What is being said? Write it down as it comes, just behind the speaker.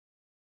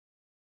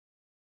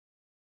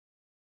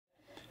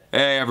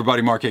Hey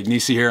everybody, Mark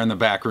Agnesi here in the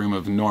back room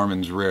of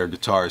Norman's Rare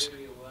Guitars.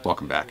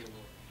 Welcome back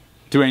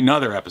to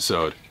another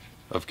episode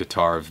of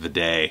Guitar of the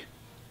Day.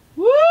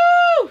 Woo!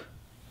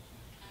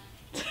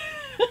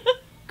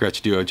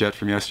 Gretsch Duo Jet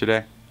from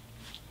yesterday?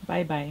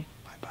 Bye-bye.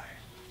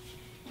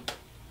 Bye-bye.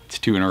 It's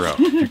 2 in a row,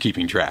 if you're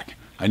keeping track.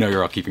 I know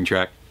you're all keeping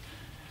track.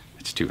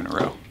 It's 2 in a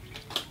row.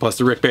 Plus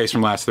the Rick bass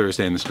from last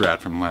Thursday and the Strat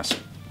from last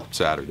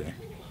Saturday.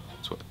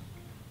 That's what?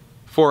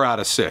 4 out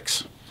of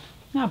 6.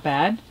 Not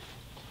bad.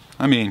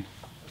 I mean,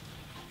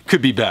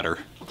 could be better,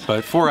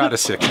 but 4 out of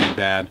 6 ain't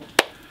bad.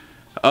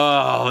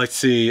 Oh, let's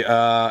see.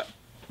 I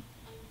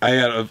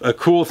had a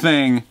cool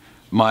thing.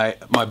 My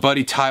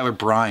buddy Tyler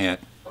Bryant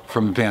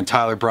from the band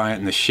Tyler Bryant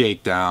and the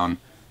Shakedown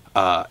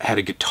had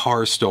a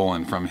guitar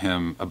stolen from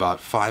him about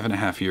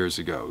 5.5 years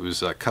ago. It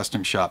was a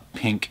custom shop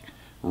pink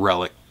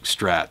relic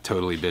Strat,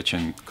 totally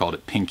bitchin', called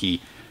it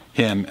Pinky.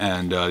 Him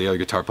and the other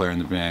guitar player in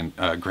the band,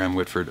 Graham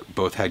Whitford,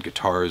 both had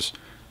guitars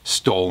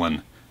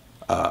stolen.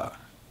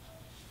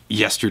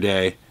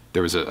 Yesterday,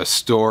 there was a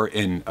store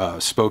in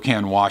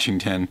Spokane,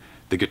 Washington.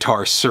 The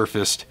guitar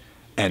surfaced,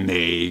 and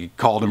they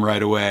called him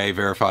right away,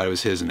 verified it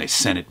was his, and they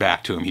sent it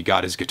back to him. He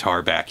got his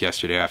guitar back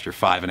yesterday after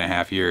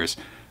 5.5 years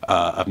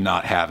of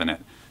not having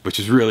it,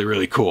 which is really,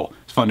 really cool.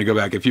 It's fun to go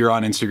back. If you're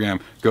on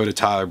Instagram, go to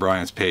Tyler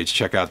Bryant's page,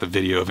 check out the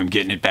video of him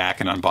getting it back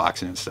and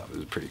unboxing and stuff. It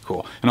was pretty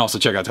cool. And also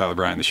check out Tyler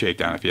Bryant and the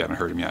Shakedown if you haven't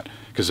heard him yet,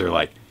 because they're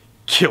like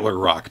killer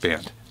rock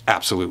band.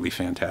 Absolutely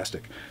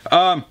fantastic.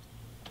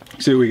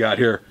 See what we got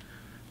here.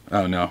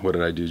 Oh no, what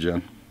did I do,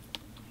 Jen?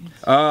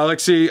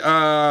 Let's see.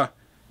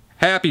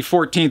 Happy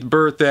 14th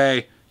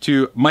birthday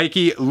to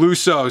Mikey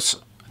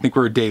Lusos. I think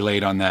we're a day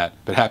late on that,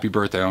 but happy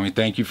birthday, homie.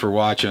 Thank you for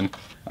watching.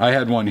 I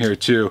had one here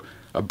too.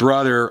 A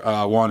brother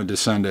wanted to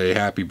send a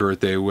happy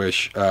birthday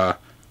wish.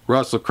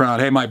 Russell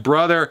Crown. Hey, my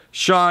brother,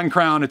 Sean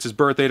Crown, it's his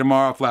birthday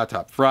tomorrow, Flat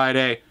Top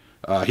Friday.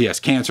 He has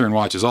cancer and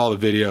watches all the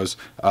videos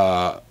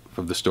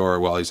of the store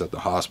while he's at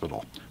the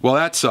hospital. Well,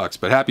 that sucks,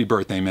 but happy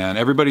birthday, man.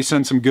 Everybody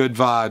send some good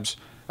vibes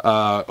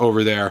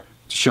over there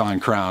to Sean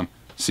Crown.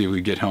 See if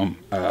we get home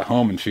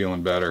and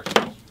feeling better.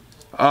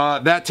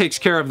 That takes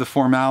care of the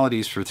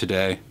formalities for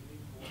today.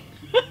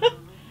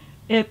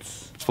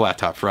 It's Flat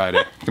Top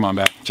Friday. Come on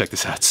back, check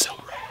this out. It's so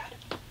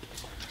rad.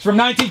 It's from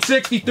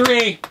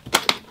 1963.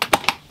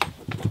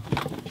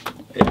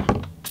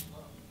 Yeah.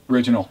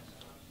 Original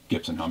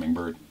Gibson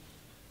Hummingbird.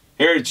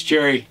 Heritage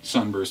Cherry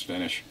Sunburst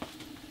finish.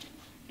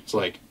 It's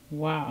like,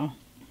 wow.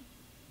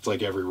 It's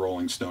like every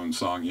Rolling Stones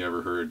song you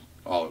ever heard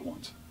all at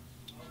once.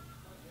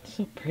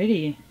 So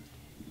pretty.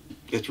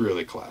 It's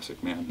really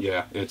classic, man.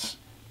 Yeah, it's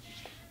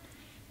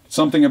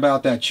something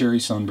about that cherry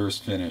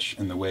sunburst finish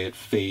and the way it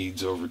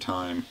fades over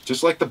time.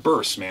 Just like the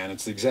bursts, man.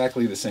 It's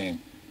exactly the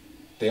same.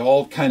 They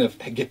all kind of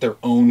get their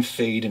own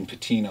fade and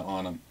patina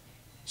on them.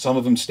 Some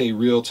of them stay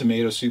real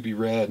tomato soupy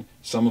red.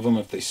 Some of them,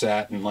 if they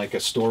sat in like a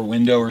store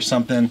window or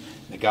something,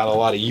 they got a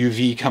lot of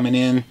UV coming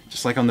in.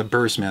 Just like on the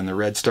burst, man, the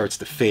red starts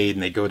to fade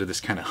and they go to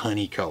this kind of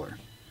honey color.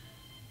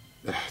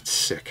 Ugh, it's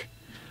sick.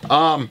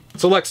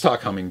 So let's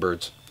talk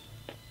hummingbirds.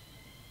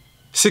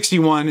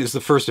 61 is the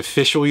first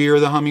official year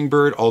of the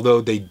Hummingbird, although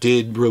they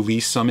did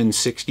release some in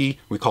 60.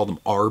 We call them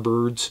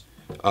R-birds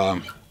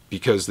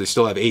because they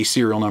still have A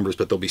serial numbers,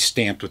 but they'll be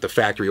stamped with the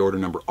factory order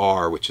number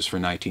R, which is for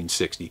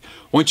 1960.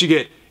 Once you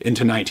get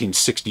into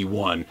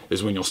 1961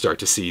 is when you'll start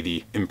to see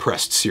the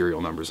impressed serial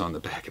numbers on the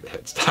back of the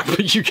headstock,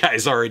 but you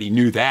guys already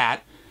knew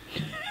that.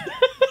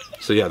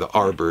 So yeah, the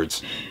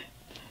R-birds.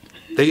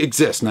 They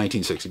exist,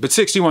 1960, but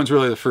 61 is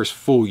really the first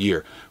full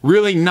year.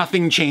 Really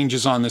nothing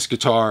changes on this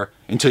guitar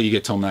until you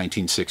get till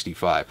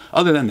 1965,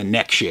 other than the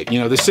neck shape. You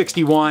know, the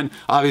 61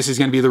 obviously is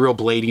going to be the real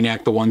bladey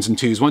neck, the 1s and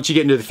 2s. Once you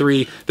get into the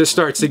 3, this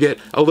starts to get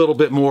a little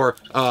bit more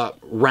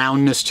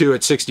roundness to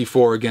it.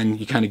 64, again,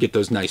 you kind of get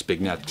those nice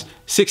big necks.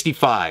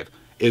 65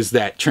 is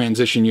that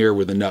transition year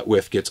where the nut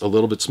width gets a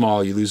little bit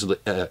small. You lose an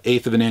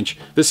 1/8 of an inch.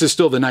 This is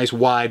still the nice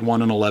wide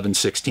 1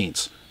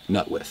 11/16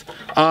 nut width.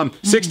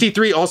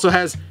 63 also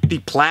has the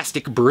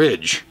plastic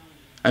bridge.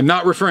 I'm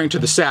not referring to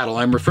the saddle,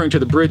 I'm referring to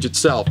the bridge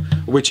itself,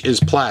 which is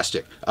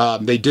plastic.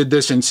 They did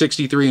this in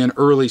 63 and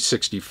early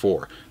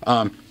 64.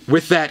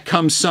 With that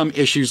comes some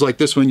issues, like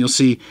this one you'll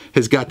see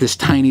has got this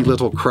tiny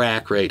little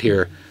crack right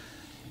here.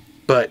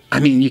 But, I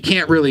mean, you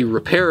can't really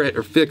repair it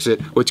or fix it.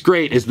 What's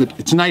great is that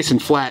it's nice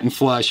and flat and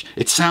flush.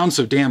 It sounds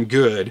so damn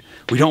good,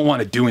 we don't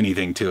want to do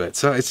anything to it.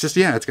 So it's just,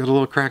 yeah, it's got a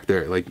little crack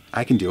there. Like,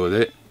 I can deal with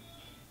it.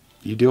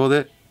 You deal with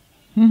it?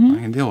 I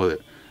can deal with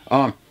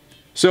it.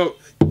 So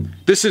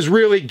this is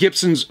really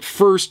Gibson's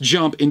first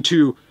jump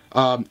into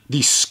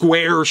the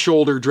square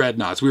shoulder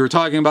dreadnoughts. We were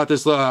talking about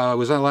this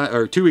was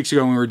that 2 weeks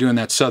ago when we were doing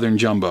that Southern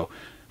Jumbo.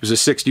 It was a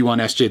 61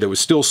 SJ that was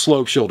still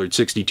slope shouldered.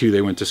 62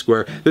 they went to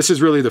square. This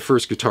is really the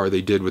first guitar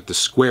they did with the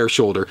square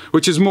shoulder,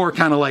 which is more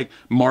kind of like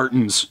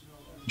Martin's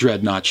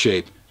dreadnought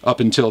shape. Up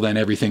until then,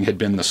 everything had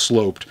been the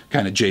sloped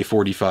kind of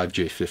J45,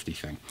 J50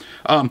 thing.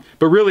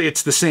 But really,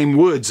 it's the same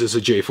woods as a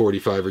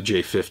J45 or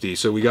J50.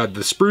 So we got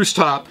the spruce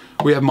top,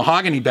 we have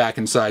mahogany back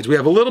and sides, we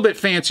have a little bit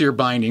fancier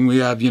binding. We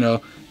have, you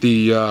know,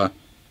 the, what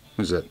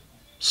is it,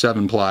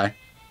 7-ply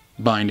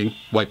binding.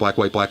 White, black,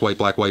 white, black, white,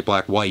 black, white,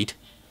 black, white.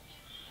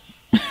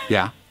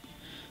 Yeah.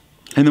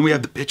 And then we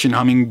have the Gibson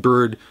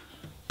Hummingbird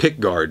pick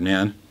guard,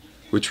 man,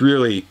 which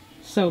really...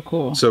 So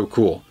cool. So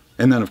cool.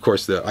 And then, of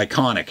course, the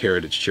iconic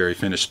Heritage Cherry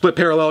finish. Split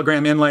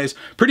parallelogram inlays.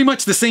 Pretty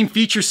much the same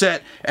feature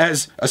set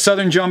as a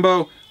Southern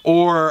Jumbo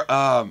or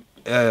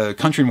a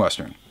Country and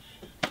Western.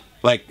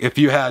 Like, if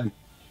you had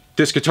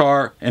this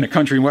guitar and a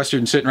Country and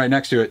Western sitting right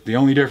next to it, the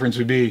only difference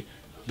would be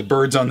the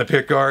birds on the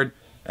pick guard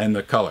and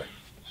the color.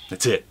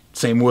 That's it.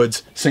 Same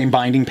woods, same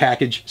binding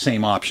package,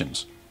 same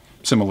options.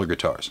 Similar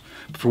guitars.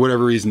 But for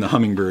whatever reason, the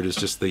Hummingbird is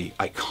just the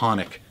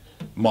iconic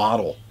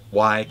model.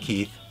 Why,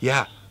 Keith?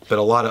 Yeah, but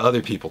a lot of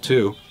other people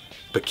too.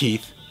 But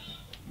Keith,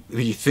 if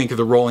you think of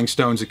the Rolling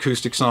Stones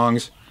acoustic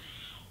songs,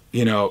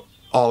 you know,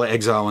 All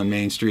Exile on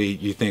Main Street,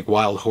 you think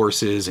Wild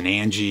Horses and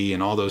Angie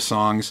and all those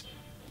songs.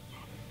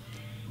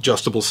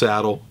 Adjustable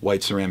saddle,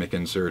 white ceramic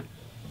insert,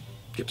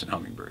 Gibson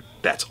Hummingbird.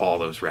 That's all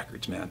those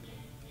records, man.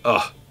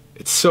 Ugh,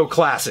 it's so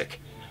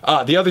classic.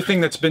 The other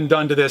thing that's been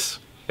done to this,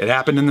 it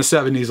happened in the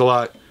 70s a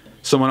lot.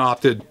 Someone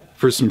opted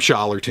for some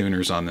Schaller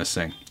tuners on this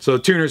thing. So the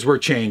tuners were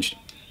changed.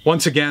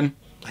 Once again,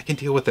 I can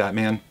deal with that,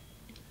 man.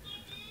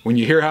 When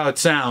you hear how it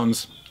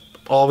sounds,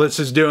 all this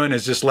is doing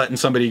is just letting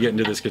somebody get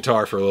into this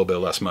guitar for a little bit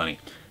less money.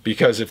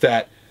 Because if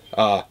that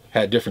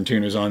had different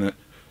tuners on it,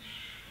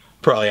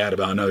 probably add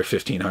about another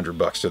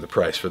 $1,500 to the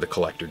price for the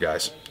collector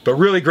guys. But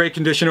really great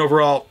condition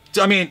overall.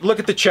 I mean, look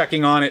at the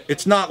checking on it.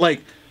 It's not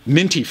like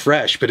minty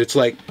fresh, but it's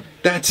like,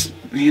 that's,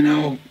 you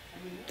know,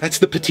 that's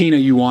the patina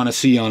you want to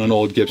see on an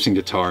old Gibson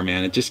guitar,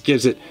 man. It just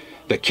gives it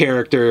the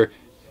character,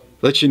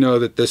 lets you know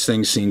that this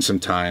thing's seen some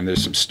time.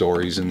 There's some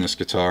stories in this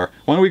guitar.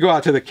 Why don't we go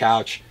out to the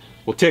couch,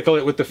 we'll tickle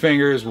it with the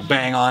fingers, we'll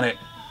bang on it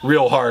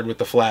real hard with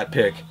the flat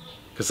pick,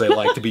 because they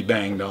like to be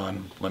banged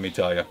on, let me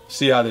tell you.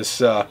 See how this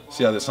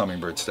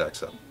Hummingbird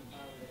stacks up.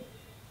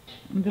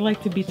 They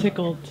like to be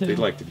tickled too. They'd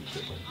like to be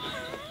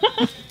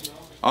tickled.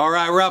 All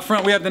right, we're out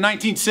front. We have the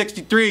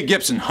 1963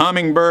 Gibson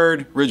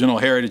Hummingbird, original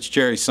Heritage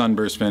Cherry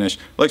Sunburst finish.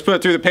 Let's put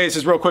it through the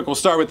paces real quick. We'll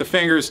start with the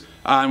fingers,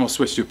 and we'll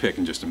switch to a pick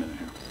in just a minute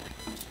here.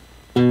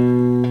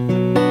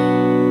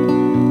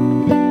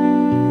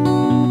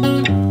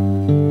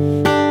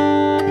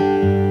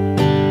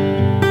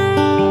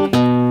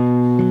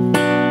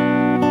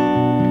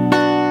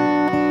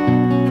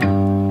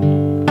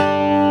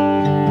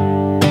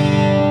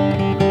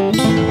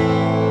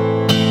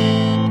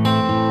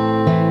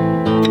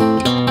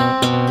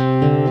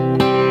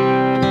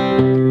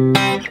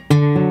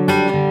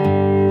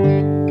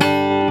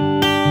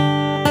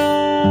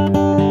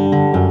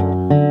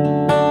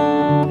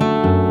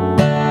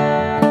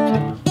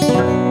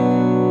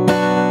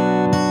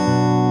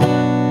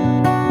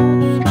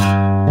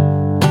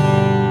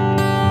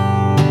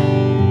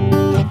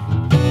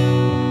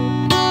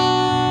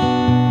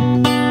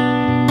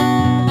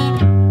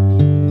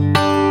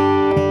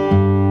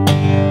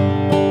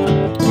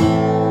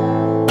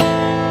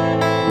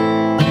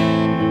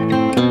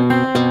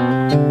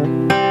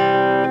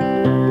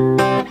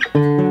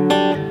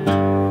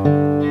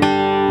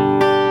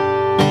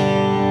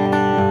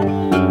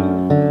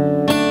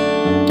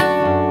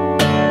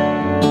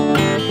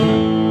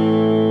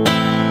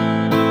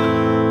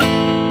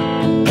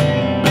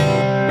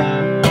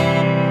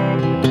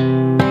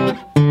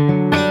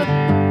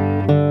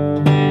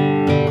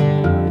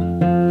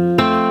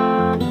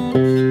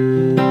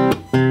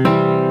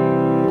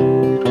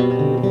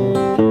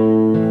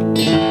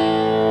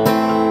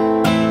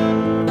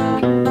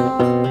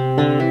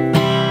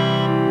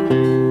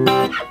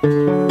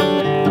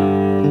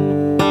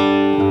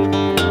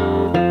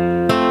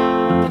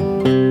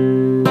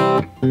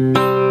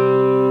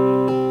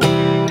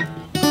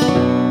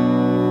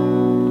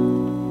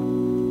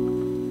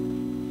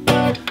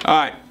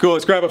 Cool,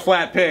 let's grab a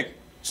flat pick.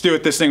 Let's do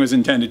what this thing was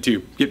intended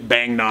to. Get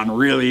banged on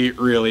really,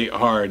 really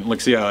hard.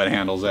 Let's see how it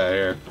handles that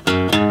here.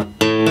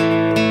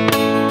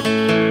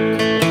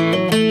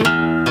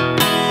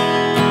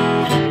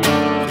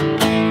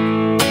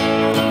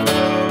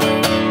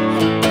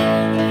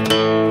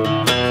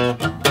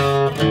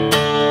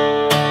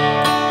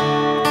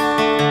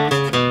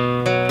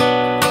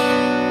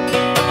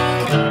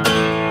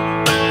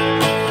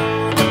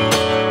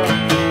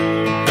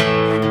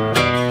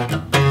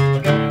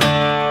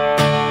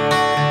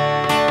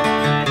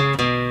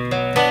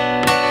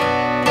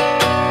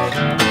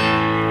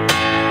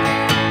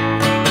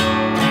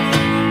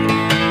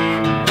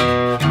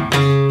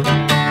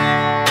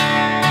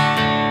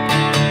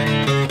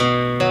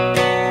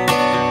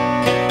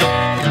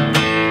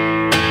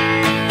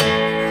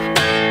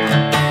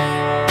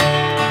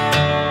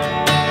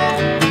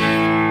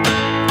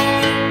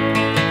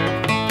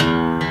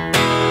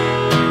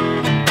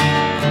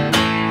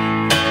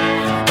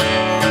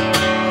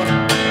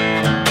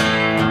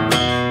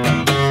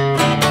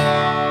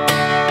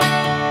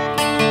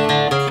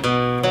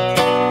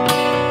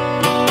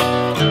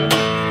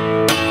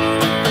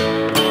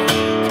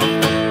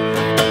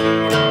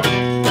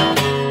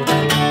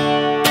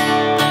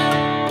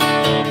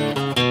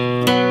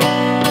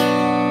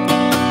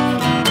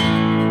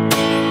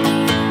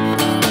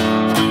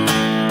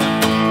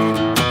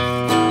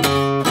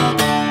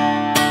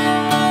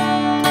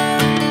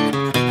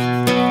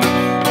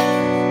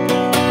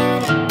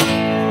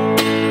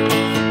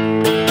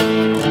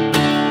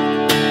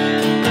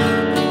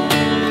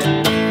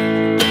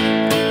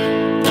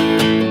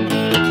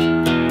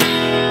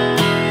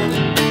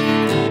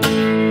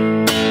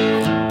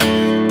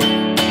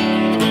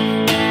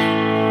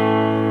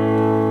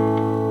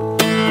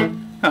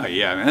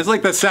 man. It's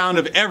like the sound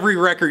of every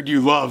record you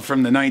love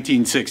from the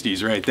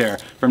 1960s right there.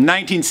 From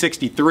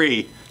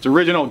 1963, it's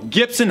original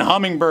Gibson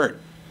Hummingbird.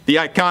 The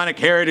iconic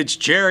heritage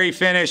cherry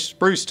finish,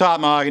 spruce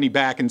top mahogany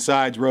back and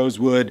sides,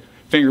 rosewood,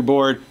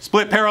 fingerboard,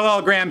 split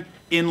parallelogram,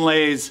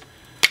 inlays.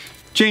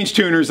 Change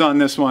tuners on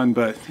this one,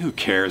 but who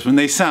cares when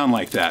they sound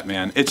like that,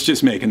 man? It's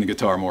just making the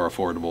guitar more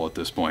affordable at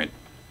this point.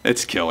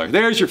 It's killer.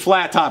 There's your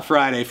Flat Top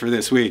Friday for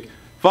this week.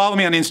 Follow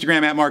me on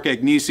Instagram at Mark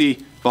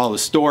Agnesi. Follow the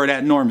store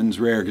at Norman's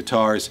Rare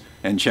Guitars.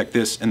 And check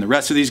this and the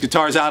rest of these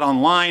guitars out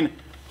online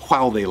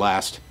while they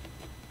last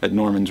at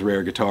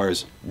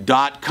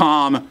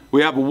normansrareguitars.com.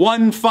 We have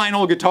one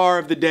final guitar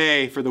of the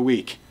day for the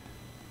week.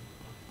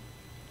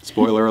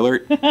 Spoiler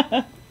alert,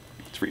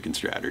 it's freaking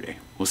Saturday.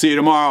 We'll see you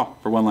tomorrow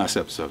for one last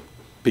episode.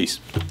 Peace.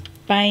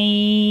 Bye.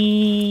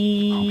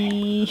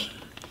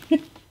 Oh,